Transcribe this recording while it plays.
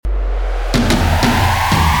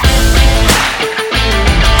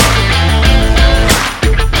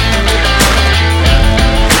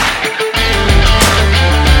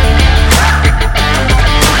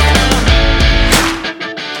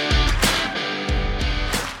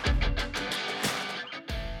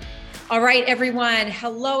All right, everyone.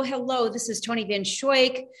 Hello, hello. This is Toni Van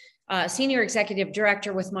Schoik, Senior Executive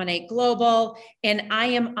Director with Monat Global. And I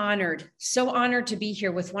am honored, so honored to be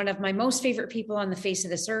here with one of my most favorite people on the face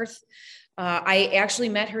of this earth. I actually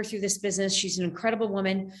met her through this business. She's an incredible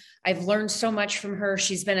woman. I've learned so much from her.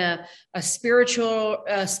 She's been a spiritual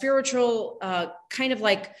kind of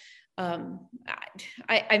like,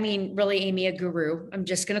 I mean, really, Amy, a guru. I'm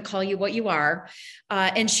just going to call you what you are.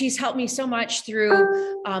 And she's helped me so much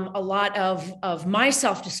through a lot of my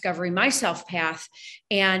self-discovery, my self-path.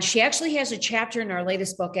 And she actually has a chapter in our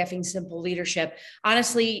latest book, Effing Simple Leadership.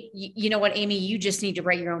 Honestly, you know what, Amy, you just need to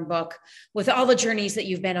write your own book with all the journeys that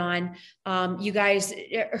you've been on. You guys,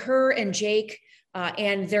 her and Jake,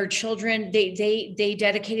 and their children, they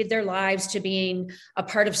dedicated their lives to being a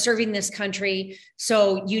part of serving this country.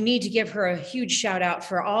 So you need to give her a huge shout out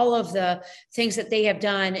for all of the things that they have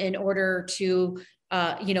done in order to,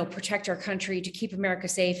 protect our country, to keep America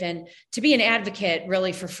safe, and to be an advocate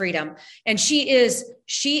really for freedom. And she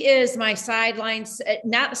is my sidelines,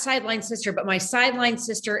 not sideline sister, but my sideline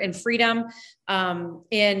sister in freedom,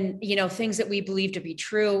 in, things that we believe to be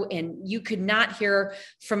true. And you could not hear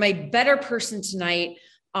from a better person tonight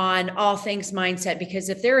on all things mindset, because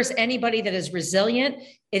if there is anybody that is resilient,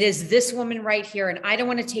 it is this woman right here. And I don't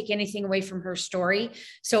want to take anything away from her story.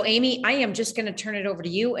 So Amy, I am just going to turn it over to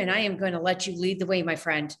you, and I am going to let you lead the way, my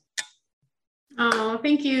friend. Oh,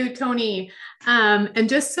 thank you, Toni. And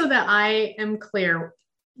just so that I am clear,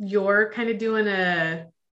 you're kind of doing a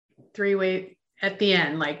three-way at the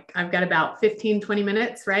end. Like I've got about 15, 20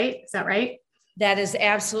 minutes, right? Is that right? That is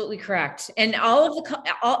absolutely correct. And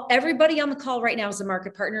everybody on the call right now is a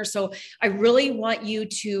market partner. So I really want you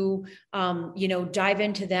to, dive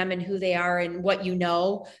into them and who they are and what you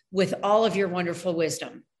know with all of your wonderful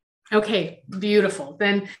wisdom. Okay, beautiful.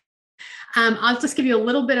 Then I'll just give you a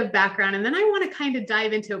little bit of background, and then I want to kind of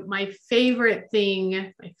dive into my favorite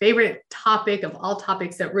thing, my favorite topic of all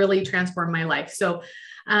topics that really transformed my life. So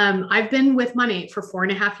I've been with Monat for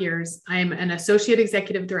 4.5 years. I'm an associate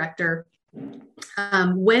executive director.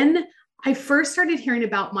 When I first started hearing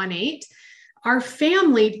about Monat, our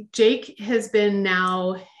family, Jake has been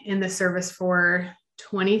now in the service for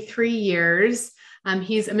 23 years.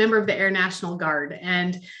 He's a member of the Air National Guard.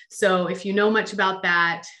 And so if you know much about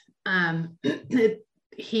that,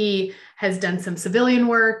 he has done some civilian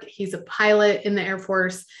work. He's a pilot in the Air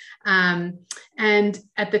Force. And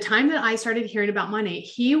at the time that I started hearing about Monat,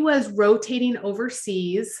 he was rotating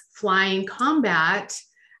overseas, flying combat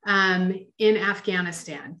in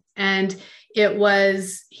Afghanistan. And he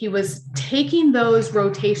was taking those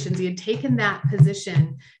rotations. He had taken that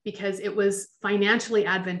position because it was financially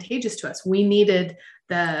advantageous to us. We needed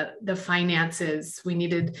the finances. We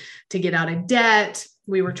needed to get out of debt.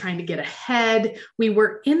 We were trying to get ahead. We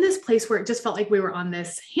were in this place where it just felt like we were on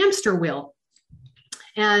this hamster wheel.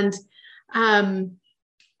 And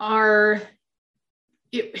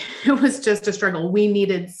it was just a struggle. We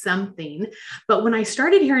needed something. But when I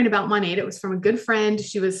started hearing about Monat, it was from a good friend.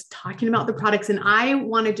 She was talking about the products, and I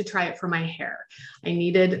wanted to try it for my hair. I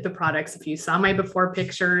needed the products. If you saw my before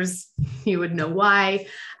pictures, you would know why.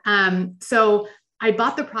 So I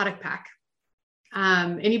bought the product pack.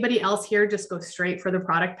 Anybody else here just go straight for the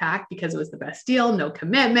product pack because it was the best deal, no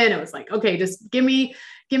commitment. It was like, okay, just give me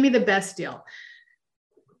the best deal.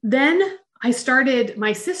 Then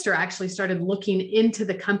my sister actually started looking into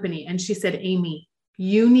the company, and she said, Amy,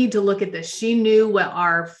 you need to look at this. She knew what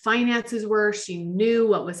our finances were. She knew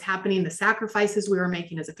what was happening, the sacrifices we were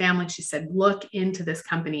making as a family. She said, look into this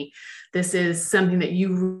company. This is something that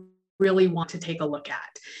you really want to take a look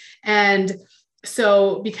at. And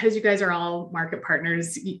so because you guys are all market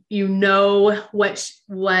partners, you know what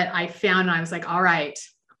I found. And I was like, all right,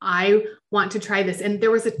 I want to try this. And there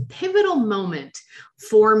was a pivotal moment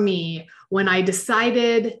for me when I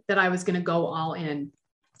decided that I was going to go all in.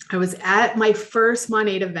 I was at my first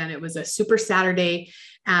Monat event. It was a Super Saturday.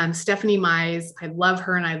 Stephanie Mize, I love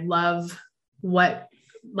her, and I love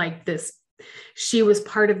she was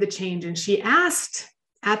part of the change. And she asked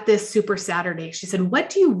at this Super Saturday, she said, what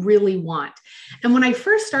do you really want? And when I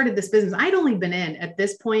first started this business, I'd only been in at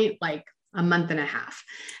this point, like a month and a half.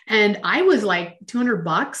 And I was like,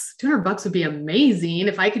 $200 would be amazing.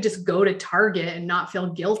 If I could just go to Target and not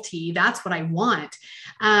feel guilty, that's what I want.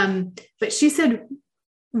 But she said,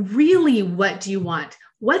 really, what do you want?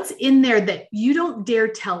 What's in there that you don't dare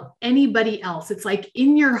tell anybody else? It's like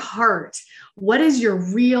in your heart. What is your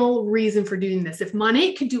real reason for doing this? If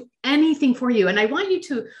Monat could do anything for you, and I want you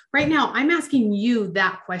to, right now, I'm asking you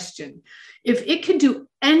that question. If it could do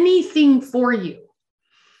anything for you,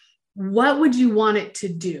 what would you want it to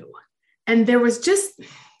do? And there was just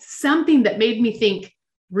something that made me think,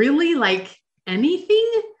 really, like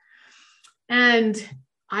anything? And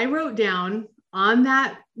I wrote down on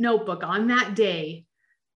that notebook on that day,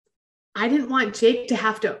 I didn't want Jake to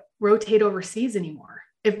have to rotate overseas anymore.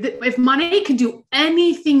 If Monet could do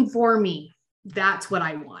anything for me, that's what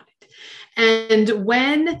I wanted. And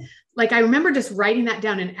when, like, I remember just writing that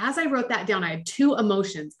down. And as I wrote that down, I had two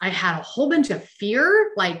emotions. I had a whole bunch of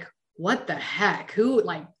fear, like, what the heck?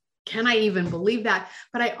 Can I even believe that?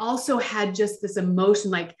 But I also had just this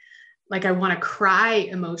emotion, like I want to cry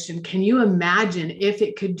emotion. Can you imagine if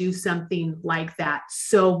it could do something like that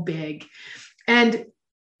so big? And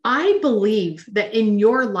I believe that in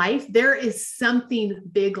your life, there is something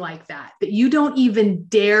big like that you don't even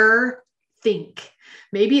dare think.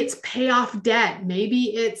 Maybe it's pay off debt.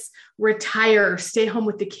 Maybe it's retire, or stay home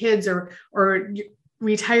with the kids, or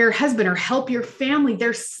retire your husband, or help your family.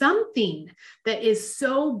 There's something that is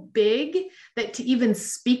so big that to even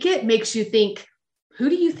speak it makes you think, who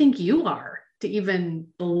do you think you are to even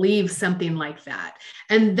believe something like that?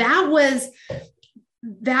 And that was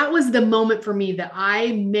the moment for me that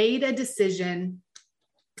I made a decision,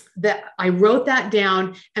 that I wrote that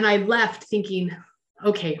down, and I left thinking,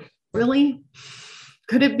 okay, really?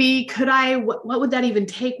 Could it be? Could I? What would that even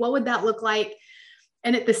take? What would that look like?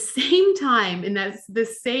 And at the same time, in the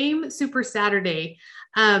same Super Saturday,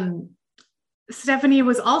 Stephanie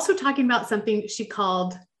was also talking about something she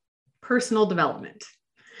called personal development.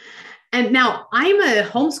 And now I'm a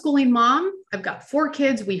homeschooling mom. I've got 4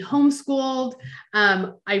 kids. We homeschooled.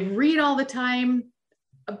 I read all the time,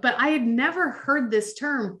 but I had never heard this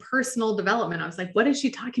term, personal development. I was like, what is she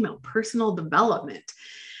talking about? Personal development.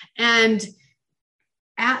 And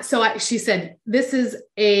she said, this is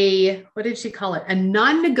what did she call it? A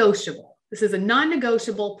non-negotiable. This is a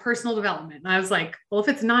non-negotiable personal development. And I was like, well, if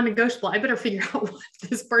it's non-negotiable, I better figure out what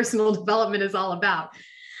this personal development is all about.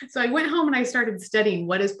 So I went home and I started studying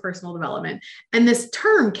what is personal development. And this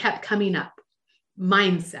term kept coming up,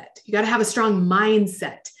 mindset. You got to have a strong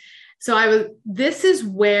mindset. So this is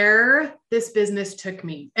where this business took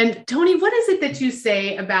me. And Tony, what is it that you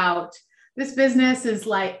say about this business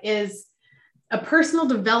is a personal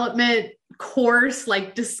development course,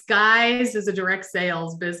 like disguised as a direct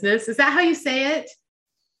sales business? Is that how you say it?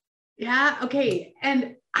 Yeah. Okay.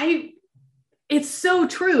 And it's so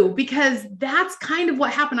true, because that's kind of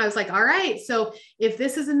what happened. I was like, all right, so if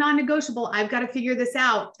this is a non-negotiable, I've got to figure this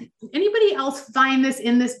out. Anybody else find this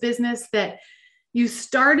in this business, that you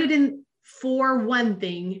started in for one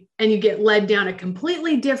thing and you get led down a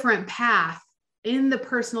completely different path in the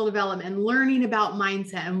personal development and learning about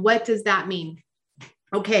mindset? And what does that mean?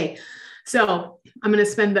 Okay. So I'm going to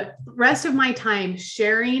spend the rest of my time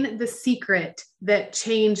sharing the secret that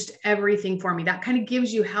changed everything for me. That kind of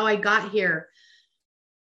gives you how I got here.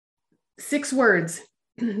 6 words,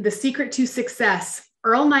 the secret to success.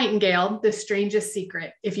 Earl Nightingale, The Strangest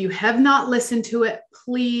Secret. If you have not listened to it,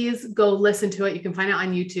 please go listen to it. You can find it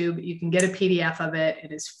on YouTube. You can get a PDF of it.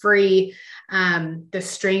 It is free. The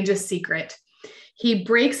Strangest Secret. He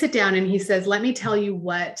breaks it down and he says, let me tell you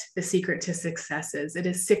what the secret to success is. It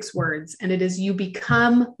is 6 words, and it is, you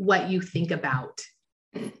become what you think about.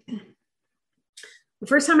 The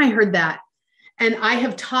first time I heard that, and I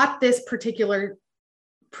have taught this particular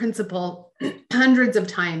principle hundreds of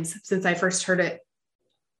times since I first heard it.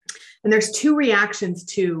 And there's 2 reactions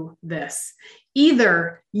to this.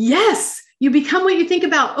 Either, yes, you become what you think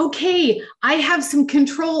about. Okay, I have some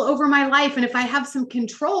control over my life. And if I have some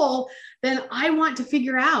control, then I want to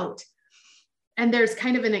figure out. And there's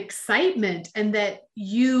kind of an excitement, and that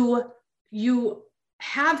you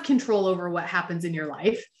have control over what happens in your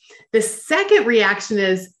life. The second reaction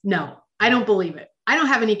is, no, I don't believe it. I don't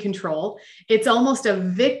have any control. It's almost a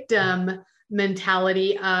victim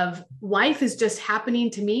mentality of life is just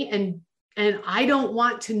happening to me. And I don't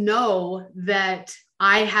want to know that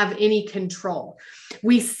I have any control.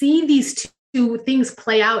 We see these 2 things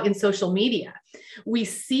play out in social media. We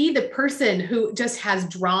see the person who just has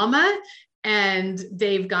drama, and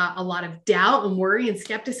they've got a lot of doubt and worry and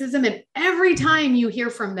skepticism. And every time you hear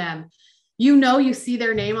from them, you see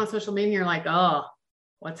their name on social media and you're like, oh,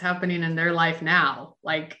 what's happening in their life now?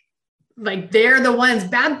 Like they're the ones,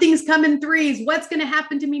 bad things come in 3s. What's going to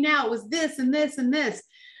happen to me now? It was this and this and this.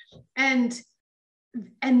 And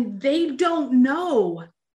they don't know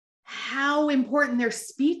how important their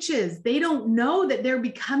speech is. They don't know that they're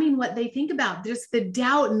becoming what they think about. Just the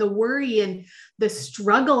doubt and the worry and the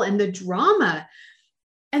struggle and the drama.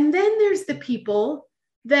 And then there's the people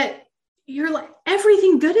that you're like,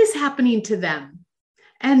 everything good is happening to them.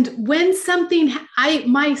 And when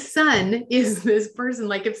my son is this person,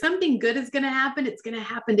 like if something good is going to happen, it's going to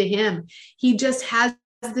happen to him. He just has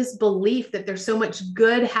this belief that there's so much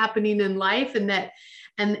good happening in life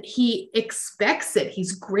and he expects it.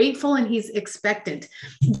 He's grateful and he's expectant.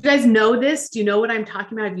 Do you guys know this? Do you know what I'm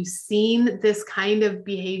talking about? Have you seen this kind of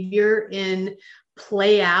behavior in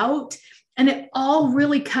play out? And it all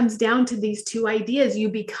really comes down to these two ideas. You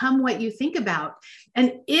become what you think about.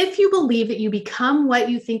 And if you believe that you become what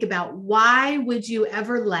you think about, why would you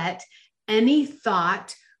ever let any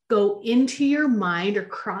thought go into your mind or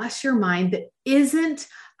cross your mind that isn't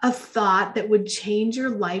a thought that would change your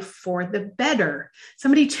life for the better?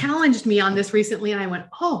 Somebody challenged me on this recently, and I went,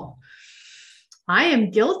 oh, I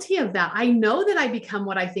am guilty of that. I know that I become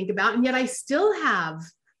what I think about, and yet I still have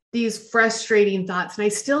these frustrating thoughts and I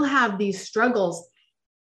still have these struggles.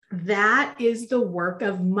 That is the work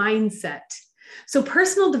of mindset. So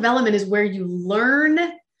personal development is where you learn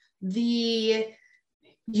the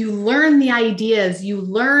ideas, you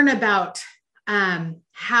learn about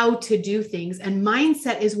how to do things. And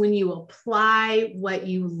mindset is when you apply what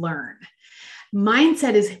you learn.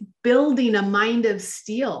 Mindset is building a mind of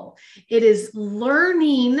steel. It is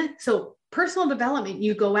learning. So personal development,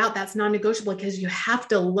 you go out, that's non-negotiable because you have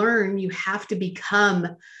to learn, you have to become,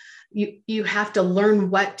 you have to learn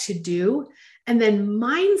what to do. And then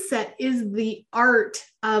mindset is the art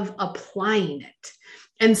of applying it.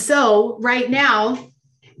 And so right now,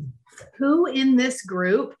 who in this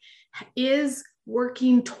group is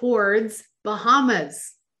working towards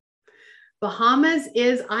Bahamas?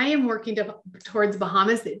 I am working towards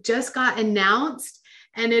Bahamas. That just got announced,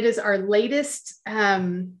 and it is our latest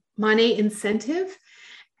Monat incentive.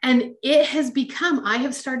 And it has become, I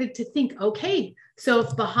have started to think, okay, so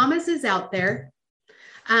if Bahamas is out there,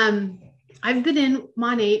 I've been in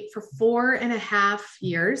Monat for 4.5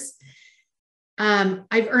 years.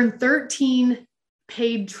 I've earned 13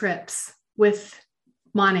 paid trips with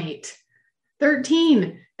Monat.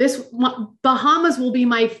 13. This Bahamas will be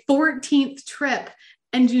my 14th trip.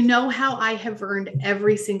 And you know how I have earned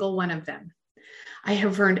every single one of them? I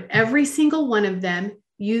have earned every single one of them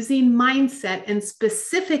using mindset and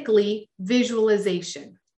specifically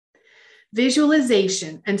visualization.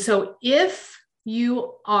 Visualization. And so if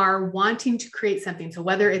you are wanting to create something, so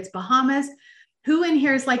whether it's Bahamas, who in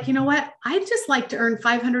here is like, you know what? I'd just like to earn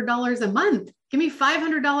 $500 a month. Give me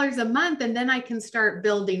 $500 a month and then I can start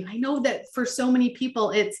building. I know that for so many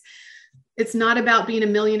people, it's not about being a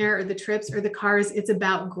millionaire or the trips or the cars. It's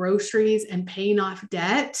about groceries and paying off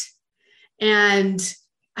debt and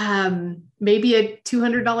maybe a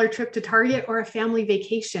 $200 trip to Target or a family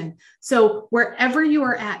vacation. So wherever you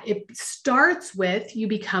are at, it starts with you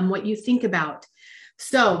become what you think about.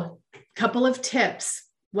 So a couple of tips.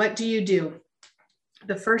 What do you do?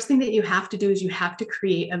 The first thing that you have to do is you have to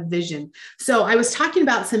create a vision. So I was talking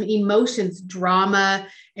about some emotions: drama,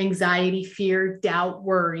 anxiety, fear, doubt,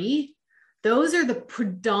 worry. Those are the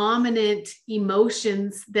predominant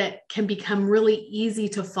emotions that can become really easy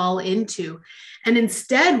to fall into. And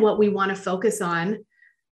instead, what we want to focus on: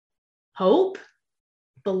 hope,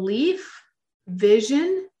 belief,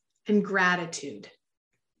 vision, and gratitude.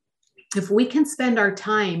 If we can spend our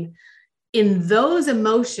time in those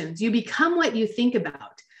emotions, you become what you think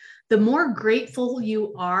about. The more grateful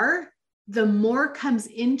you are, the more comes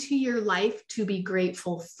into your life to be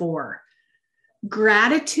grateful for.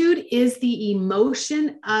 Gratitude is the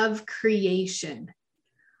emotion of creation.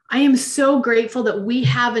 I am so grateful that we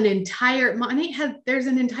have there's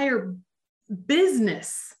an entire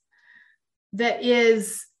business that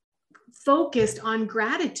is focused on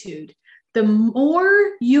gratitude. The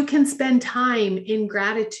more you can spend time in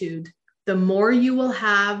gratitude, the more you will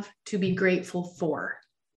have to be grateful for.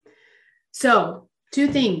 So 2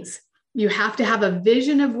 things. You have to have a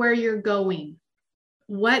vision of where you're going.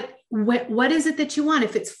 What is it that you want?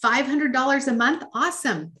 If it's $500 a month,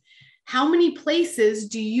 awesome. How many places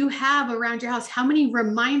do you have around your house? How many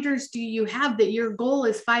reminders do you have that your goal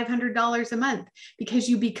is $500 a month? Because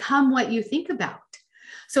you become what you think about.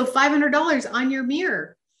 So $500 on your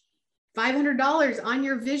mirror, $500 on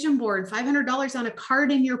your vision board, $500 on a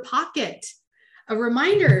card in your pocket. A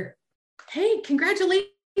reminder: hey,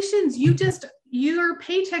 congratulations, your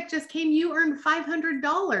paycheck just came, you earned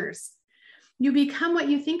 $500. You become what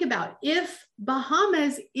you think about. If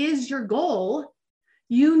Bahamas is your goal,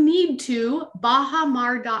 you need to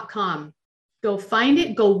bahamar.com. Go find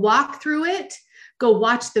it, go walk through it, go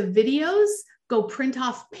watch the videos, go print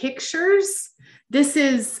off pictures. This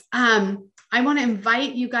is, I want to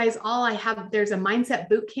invite you guys all. There's a mindset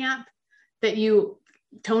boot camp that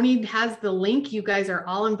Tony has the link. You guys are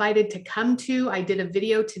all invited to come to. I did a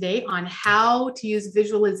video today on how to use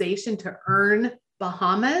visualization to earn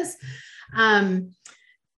Bahamas.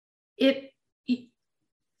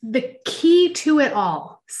 the key to it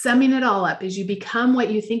all, summing it all up, is you become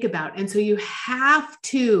what you think about. And so you have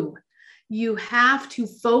to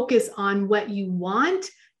focus on what you want,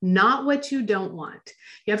 not what you don't want.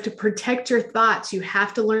 You have to protect your thoughts. You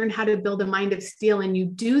have to learn how to build a mind of steel. And you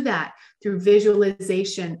do that through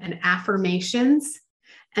visualization and affirmations.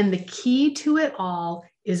 And the key to it all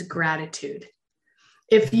is gratitude.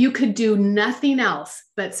 If you could do nothing else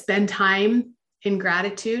but spend time in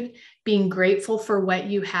gratitude, being grateful for what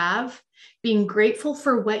you have, being grateful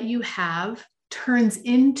for what you have turns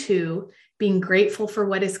into being grateful for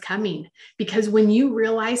what is coming. Because when you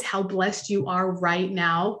realize how blessed you are right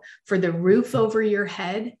now for the roof over your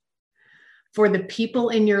head, for the people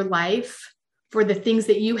in your life, for the things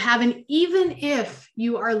that you have, and even if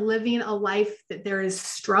you are living a life that there is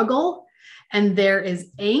struggle and there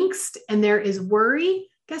is angst and there is worry,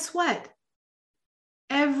 guess what?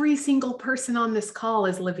 Every single person on this call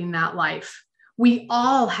is living that life. We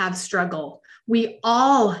all have struggle. We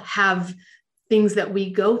all have things that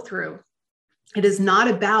we go through. It is not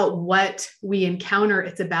about what we encounter.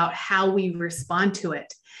 It's about how we respond to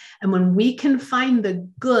it. And when we can find the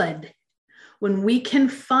good, when we can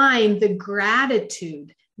find the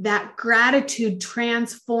gratitude, that gratitude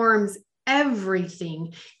transforms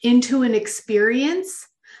everything into an experience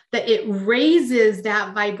that it raises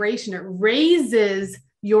that vibration. It raises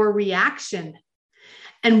your reaction.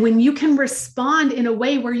 And when you can respond in a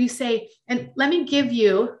way where you say, and let me give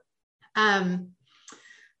you a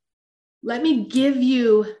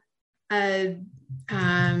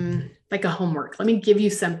like a homework. Let me give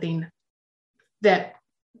you something that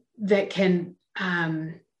can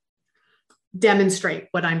demonstrate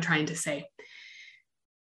what I'm trying to say.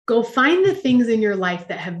 Go find the things in your life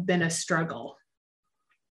that have been a struggle.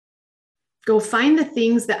 Go find the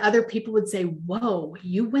things that other people would say, whoa,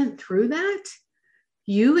 you went through that?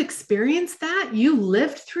 You experienced that? You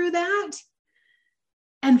lived through that?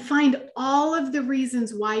 And find all of the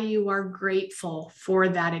reasons why you are grateful for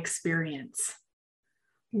that experience.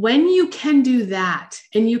 When you can do that,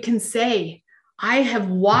 and you can say, I have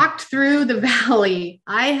walked through the valley,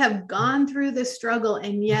 I have gone through the struggle,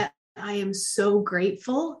 and yet I am so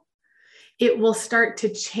grateful, it will start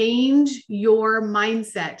to change your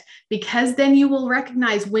mindset, because then you will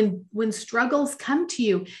recognize when struggles come to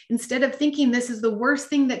you, instead of thinking this is the worst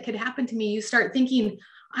thing that could happen to me, you start thinking,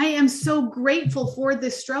 I am so grateful for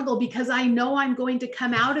this struggle because I know I'm going to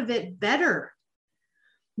come out of it better.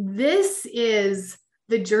 This is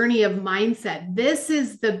the journey of mindset. This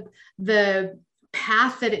is the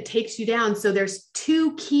path that it takes you down. So there's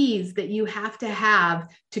two keys that you have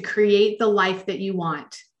to create the life that you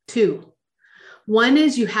want. Two. One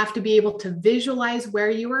is you have to be able to visualize where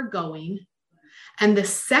you are going. And the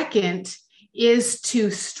second is to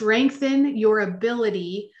strengthen your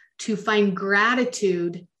ability to find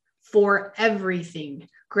gratitude for everything.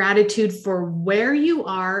 Gratitude for where you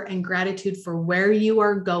are and gratitude for where you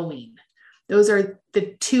are going. Those are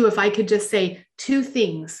the two, if I could just say two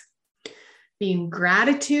things, being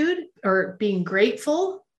gratitude or being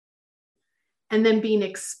grateful, and then being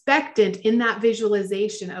expectant in that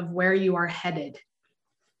visualization of where you are headed.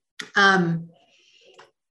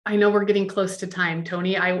 I know we're getting close to time,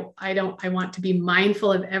 Tony. I want to be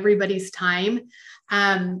mindful of everybody's time,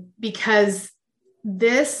 because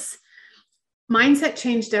this mindset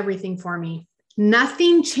changed everything for me.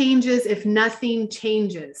 Nothing changes if nothing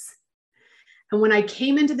changes. And when I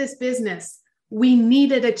came into this business, we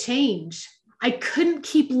needed a change. I couldn't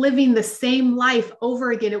keep living the same life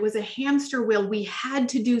over again. It was a hamster wheel. We had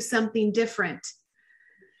to do something different.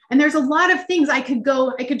 And there's a lot of things I could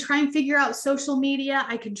try and figure out social media.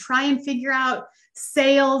 I could try and figure out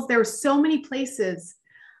sales. There were so many places.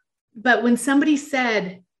 But when somebody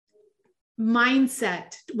said,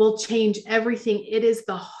 mindset will change everything, it is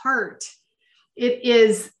the heart. It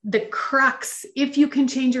is the crux. If you can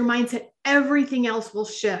change your mindset, everything else will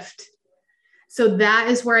shift. So that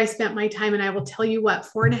is where I spent my time. And I will tell you what,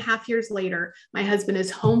 4.5 years later, my husband is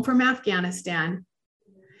home from Afghanistan.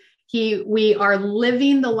 We are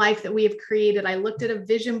living the life that we have created. I looked at a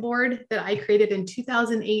vision board that I created in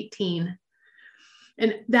 2018.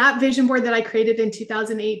 And that vision board that I created in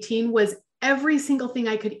 2018 was every single thing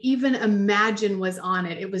I could even imagine was on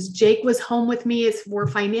it. It was Jake was home with me. We're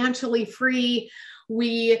financially free.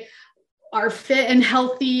 We are fit and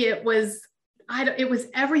healthy. It was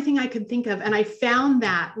everything I could think of. And I found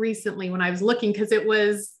that recently when I was looking, because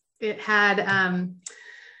it had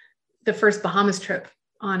the first Bahamas trip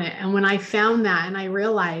on it. And when I found that, and I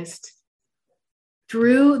realized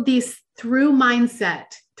through mindset,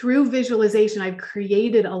 through visualization, I've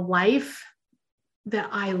created a life that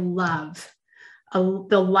I love,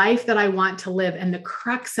 the life that I want to live. And the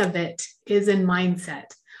crux of it is in mindset.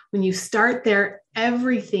 When you start there,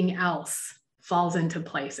 everything else falls into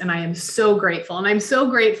place. And I am so grateful. And I'm so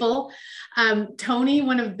grateful. Tony,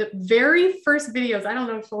 one of the very first videos, I don't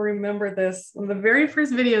know if you'll remember this, one of the very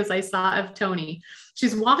first videos I saw of Tony,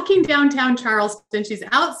 she's walking downtown Charleston. She's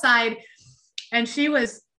outside and she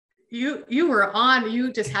was, you were on,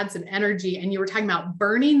 you just had some energy and you were talking about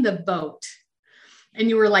burning the boat. And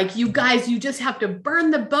you were like, you guys, you just have to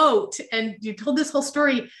burn the boat. And you told this whole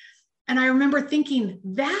story. And I remember thinking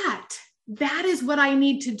that is what I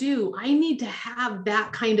need to do. I need to have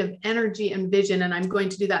that kind of energy and vision, and I'm going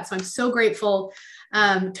to do that. So I'm so grateful,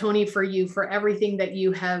 Tony, for you, for everything that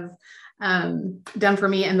you have done for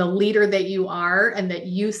me and the leader that you are, and that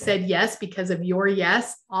you said yes because of your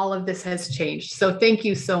yes. All of this has changed. So thank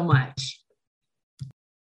you so much.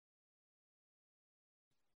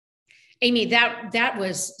 Amy, that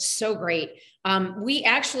was so great. We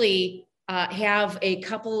actually have a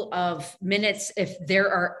couple of minutes if there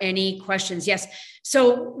are any questions. Yes.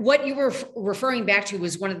 So what you were referring back to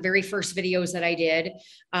was one of the very first videos that I did.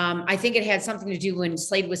 I think it had something to do when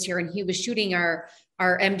Slade was here and he was shooting our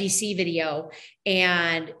MDC video.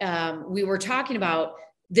 And we were talking about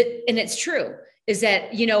that, and it's true, is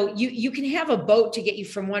that, you can have a boat to get you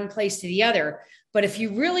from one place to the other, but if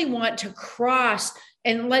you really want to cross,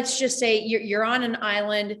 and let's just say you're on an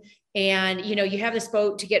island and, you have this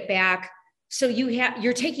boat to get back. So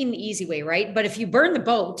you're taking the easy way, right? But if you burn the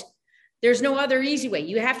boat, there's no other easy way.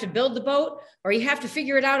 You have to build the boat or you have to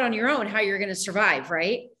figure it out on your own, how you're going to survive,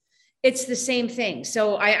 right? It's the same thing.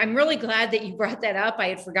 So I'm really glad that you brought that up. I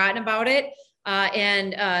had forgotten about it.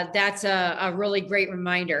 And that's a really great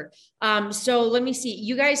reminder. So let me see.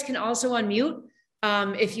 You guys can also unmute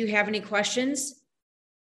if you have any questions.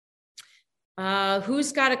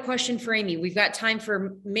 Who's got a question for Amy? We've got time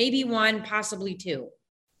for maybe one, possibly two.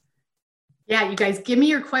 Yeah, you guys, give me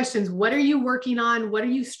your questions. What are you working on? What are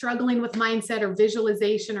you struggling with mindset or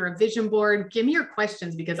visualization or a vision board? Give me your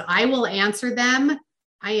questions because I will answer them.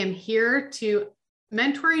 I am here to,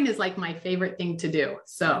 mentoring is like my favorite thing to do.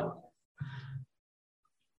 So.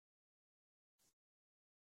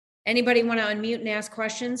 Anybody want to unmute and ask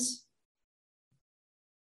questions?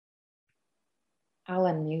 I'll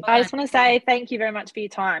unmute. I just want to say thank you very much for your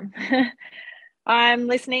time. I'm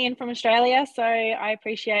listening in from Australia, so I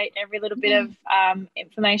appreciate every little bit of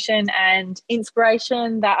information and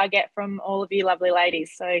inspiration that I get from all of you lovely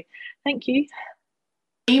ladies. So thank you.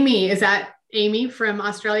 Amy, is that Amy from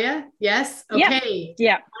Australia? Yes. Okay.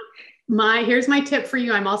 Yeah. Here's my tip for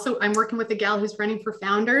you. I'm working with a gal who's running for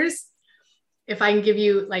Founders. If I can give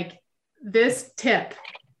you like this tip,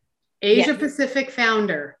 Asia Pacific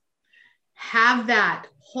Founder, have that.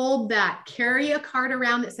 Hold that, carry a card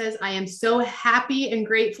around that says, I am so happy and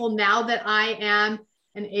grateful now that I am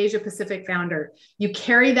an Asia Pacific Founder. You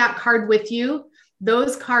carry that card with you.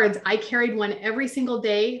 Those cards, I carried one every single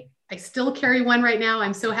day. I still carry one right now.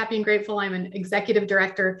 I'm so happy and grateful. I'm an executive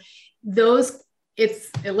director. It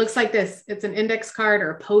looks like this. It's an index card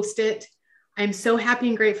or a Post-it. I'm so happy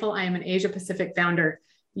and grateful. I am an Asia Pacific Founder.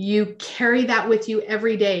 You carry that with you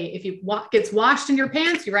every day. If gets washed in your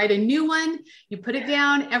pants, you write a new one, you put it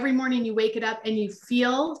down every morning, you wake it up and you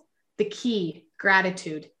feel the key,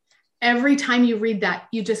 gratitude. Every time you read that,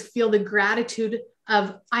 you just feel the gratitude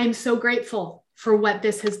of, I'm so grateful for what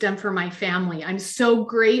this has done for my family. I'm so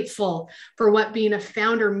grateful for what being a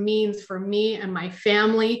founder means for me and my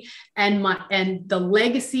family and the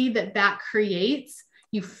legacy that creates.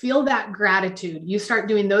 You feel that gratitude. You start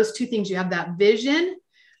doing those two things. You have that vision.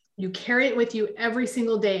 You carry it with you every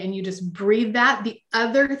single day and you just breathe that. The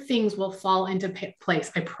other things will fall into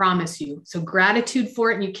place. I promise you. So gratitude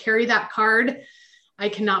for it. And you carry that card. I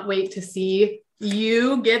cannot wait to see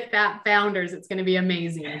you get that Founders. It's going to be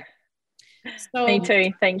amazing. So, me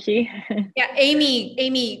too. Thank you. Yeah.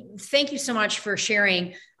 Amy, thank you so much for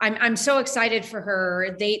sharing. I'm so excited for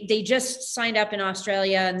her. They just signed up in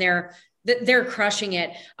Australia and they're crushing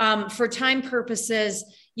it. For time purposes,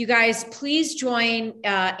 you guys, please join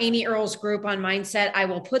Amy Earle's group on Mindset. I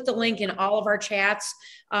will put the link in all of our chats.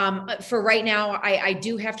 For right now, I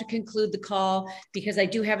do have to conclude the call because I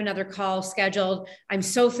do have another call scheduled. I'm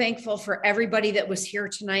so thankful for everybody that was here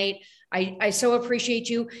tonight. I so appreciate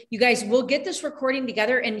you. You guys, we'll get this recording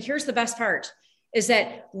together. And here's the best part is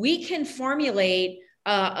that we can formulate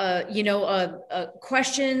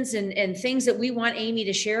questions and things that we want Amy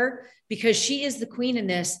to share because she is the queen in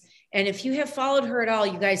this. And if you have followed her at all,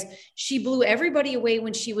 you guys, she blew everybody away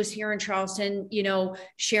when she was here in Charleston,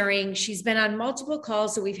 sharing. She's been on multiple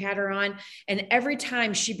calls that we've had her on. And every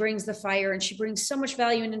time she brings the fire and she brings so much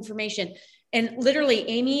value and information. And literally,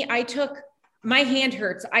 Amy, I took my hand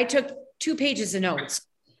hurts. I took 2 pages of notes.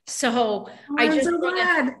 So I I'm just so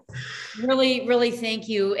glad. really, really thank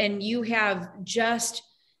you. And you have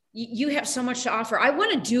so much to offer. I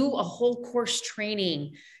want to do a whole course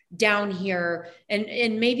training down here.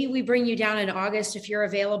 And maybe we bring you down in August if you're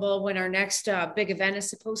available when our next big event is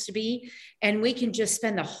supposed to be. And we can just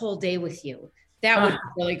spend the whole day with you. That would be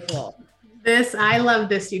really cool. I love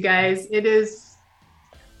this, you guys. It is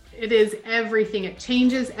everything. It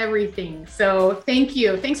changes everything. So thank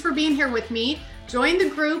you. Thanks for being here with me. Join the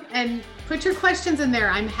group and put your questions in there.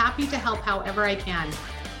 I'm happy to help however I can.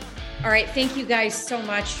 All right. Thank you guys so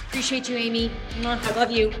much. Appreciate you, Amy. I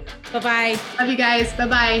love you. Bye-bye. Love you guys.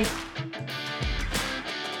 Bye-bye.